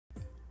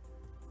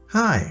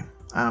Hi,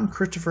 I'm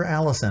Christopher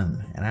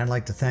Allison, and I'd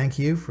like to thank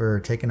you for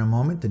taking a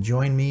moment to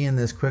join me in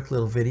this quick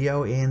little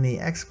video in the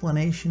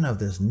explanation of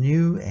this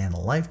new and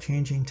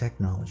life-changing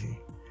technology.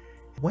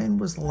 When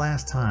was the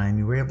last time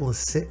you were able to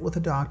sit with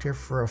a doctor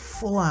for a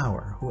full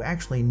hour who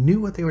actually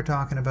knew what they were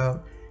talking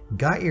about,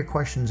 got your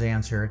questions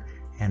answered,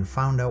 and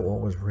found out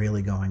what was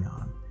really going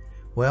on?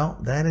 Well,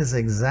 that is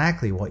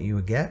exactly what you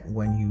would get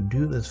when you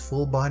do this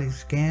full body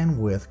scan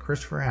with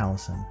Christopher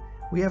Allison.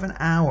 We have an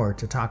hour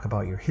to talk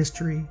about your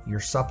history, your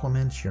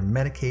supplements, your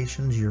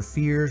medications, your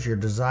fears, your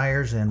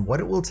desires, and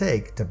what it will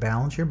take to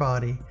balance your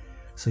body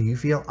so you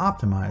feel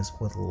optimized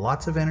with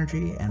lots of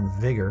energy and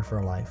vigor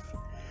for life.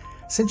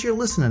 Since you're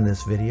listening to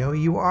this video,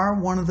 you are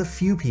one of the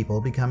few people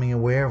becoming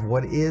aware of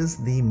what is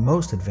the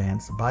most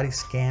advanced body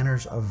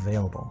scanners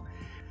available.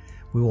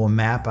 We will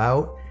map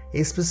out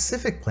a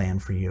specific plan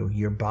for you,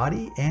 your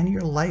body, and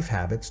your life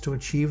habits to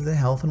achieve the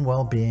health and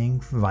well-being,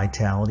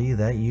 vitality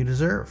that you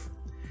deserve.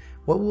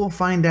 What we'll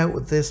find out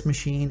with this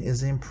machine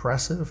is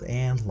impressive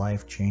and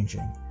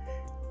life-changing.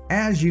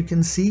 As you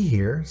can see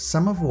here,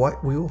 some of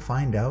what we will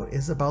find out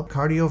is about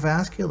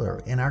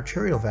cardiovascular and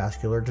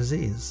arteriovascular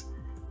disease.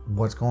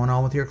 What's going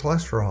on with your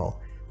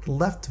cholesterol,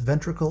 left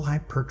ventricle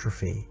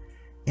hypertrophy,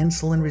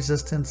 insulin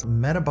resistance,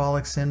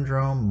 metabolic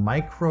syndrome,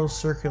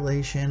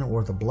 microcirculation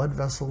or the blood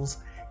vessels,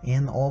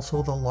 and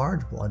also the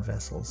large blood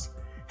vessels,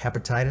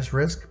 hepatitis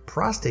risk,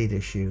 prostate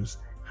issues,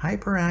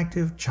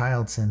 hyperactive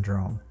child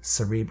syndrome,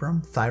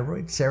 cerebrum,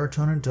 thyroid,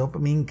 serotonin,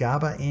 dopamine,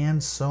 GABA,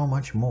 and so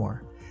much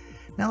more.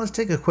 Now let's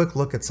take a quick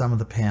look at some of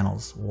the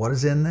panels, what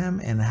is in them,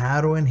 and how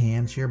to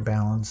enhance your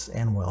balance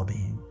and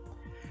well-being.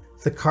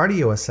 The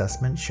cardio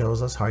assessment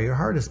shows us how your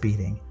heart is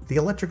beating, the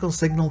electrical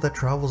signal that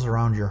travels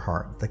around your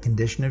heart, the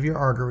condition of your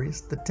arteries,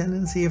 the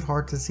tendency of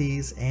heart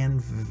disease,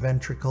 and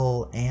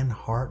ventricle and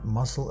heart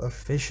muscle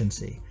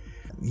efficiency.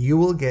 You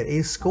will get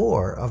a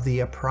score of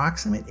the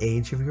approximate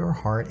age of your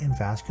heart and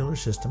vascular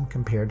system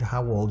compared to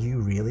how old you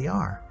really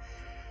are.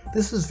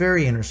 This is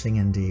very interesting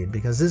indeed,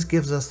 because this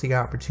gives us the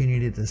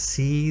opportunity to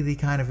see the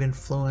kind of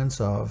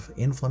influence of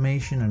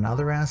inflammation and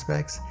other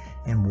aspects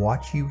and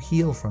watch you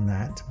heal from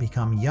that to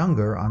become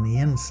younger on the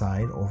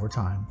inside over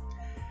time.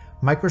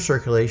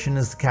 Microcirculation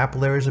is the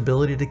capillary's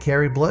ability to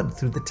carry blood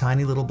through the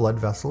tiny little blood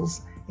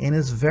vessels and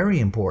is very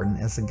important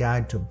as a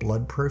guide to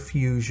blood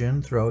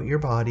perfusion throughout your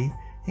body,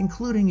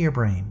 including your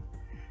brain.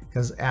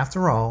 Because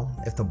after all,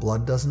 if the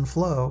blood doesn't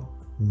flow,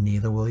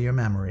 neither will your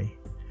memory.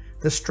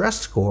 The stress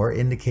score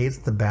indicates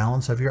the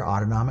balance of your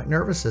autonomic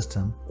nervous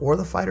system, or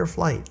the fight or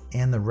flight,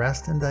 and the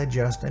rest and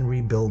digest and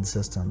rebuild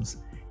systems,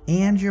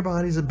 and your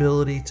body's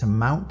ability to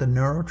mount the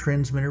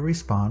neurotransmitter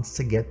response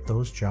to get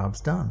those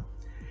jobs done.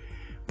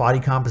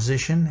 Body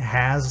composition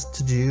has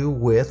to do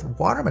with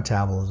water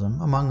metabolism,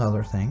 among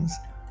other things.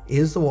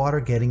 Is the water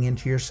getting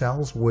into your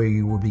cells where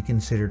you will be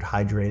considered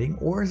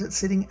hydrating, or is it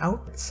sitting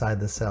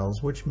outside the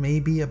cells, which may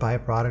be a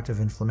byproduct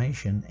of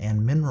inflammation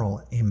and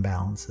mineral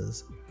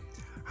imbalances?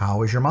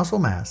 How is your muscle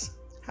mass?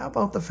 How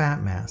about the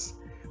fat mass?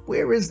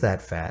 Where is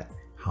that fat?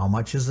 How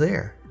much is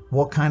there?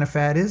 What kind of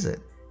fat is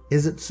it?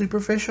 Is it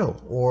superficial,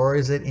 or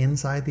is it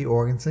inside the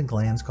organs and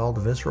glands called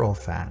visceral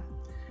fat?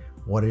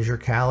 What is your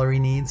calorie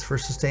needs for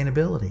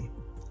sustainability?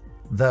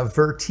 The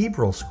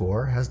vertebral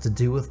score has to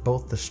do with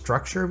both the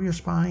structure of your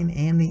spine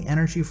and the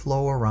energy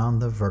flow around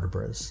the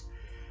vertebrae.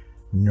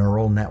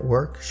 Neural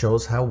network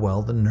shows how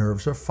well the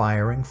nerves are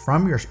firing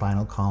from your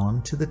spinal column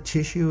to the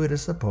tissue it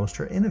is supposed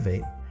to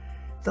innervate.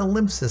 The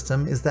lymph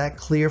system is that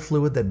clear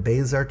fluid that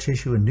bathes our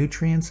tissue in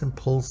nutrients and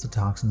pulls the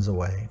toxins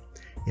away.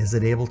 Is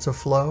it able to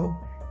flow?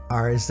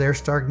 Or is there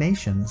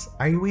stagnations?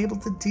 Are you able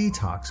to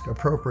detox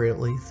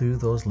appropriately through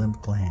those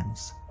lymph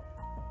glands?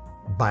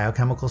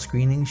 Biochemical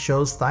screening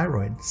shows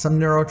thyroid, some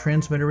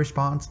neurotransmitter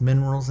response,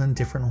 minerals, and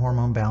different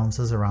hormone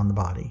balances around the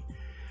body.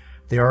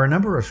 There are a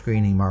number of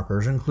screening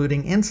markers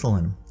including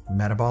insulin,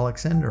 metabolic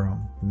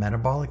syndrome,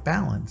 metabolic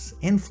balance,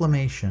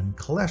 inflammation,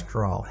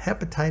 cholesterol,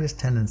 hepatitis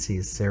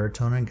tendencies,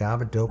 serotonin,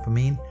 GABA,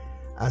 dopamine,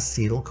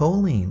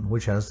 acetylcholine,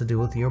 which has to do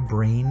with your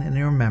brain and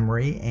your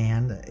memory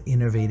and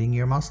innervating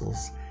your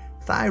muscles,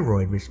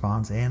 thyroid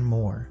response, and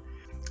more.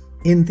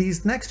 In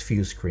these next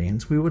few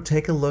screens, we will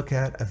take a look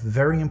at a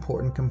very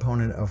important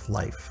component of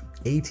life,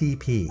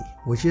 ATP,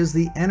 which is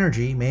the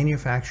energy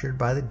manufactured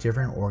by the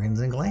different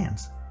organs and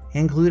glands,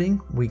 including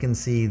we can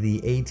see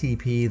the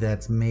ATP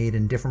that's made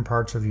in different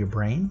parts of your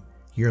brain,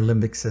 your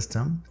limbic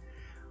system,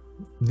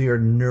 your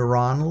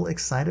neuronal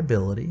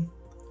excitability,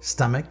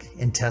 stomach,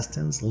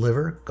 intestines,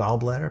 liver,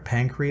 gallbladder,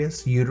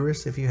 pancreas,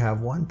 uterus if you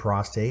have one,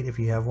 prostate if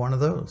you have one of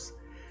those.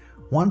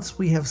 Once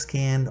we have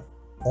scanned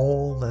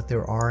all that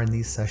there are in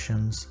these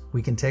sessions,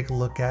 we can take a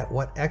look at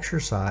what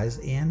exercise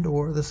and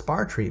or the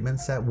spa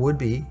treatments that would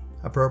be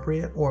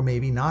appropriate or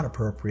maybe not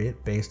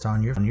appropriate based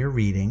on your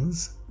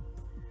readings,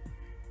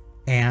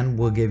 and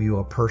we'll give you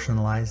a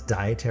personalized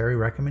dietary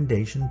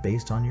recommendation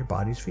based on your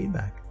body's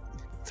feedback.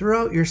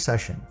 Throughout your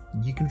session,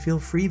 you can feel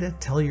free to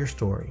tell your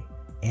story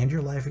and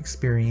your life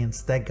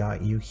experience that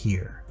got you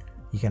here.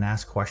 You can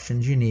ask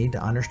questions you need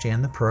to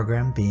understand the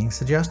program being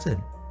suggested.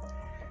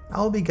 I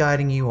will be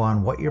guiding you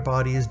on what your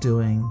body is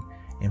doing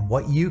and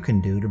what you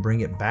can do to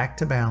bring it back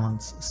to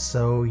balance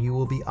so you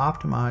will be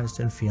optimized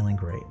and feeling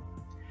great.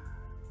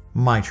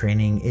 My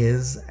training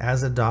is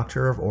as a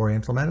doctor of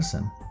Oriental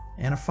medicine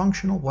and a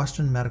functional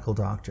Western medical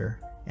doctor,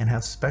 and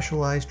have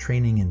specialized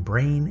training in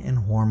brain and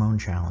hormone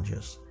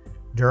challenges.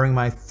 During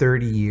my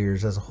 30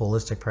 years as a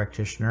holistic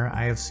practitioner,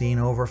 I have seen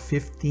over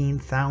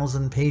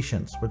 15,000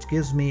 patients, which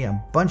gives me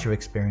a bunch of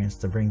experience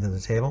to bring to the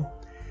table.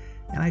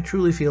 And I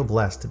truly feel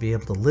blessed to be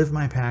able to live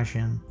my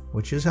passion,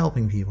 which is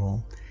helping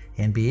people,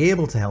 and be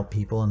able to help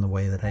people in the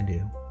way that I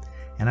do.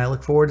 And I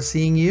look forward to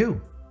seeing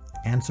you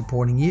and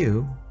supporting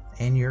you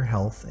and your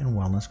health and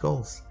wellness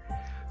goals.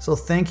 So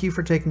thank you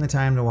for taking the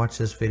time to watch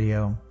this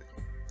video.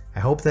 I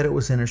hope that it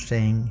was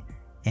interesting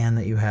and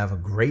that you have a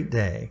great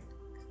day.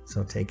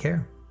 So take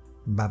care.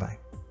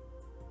 Bye-bye.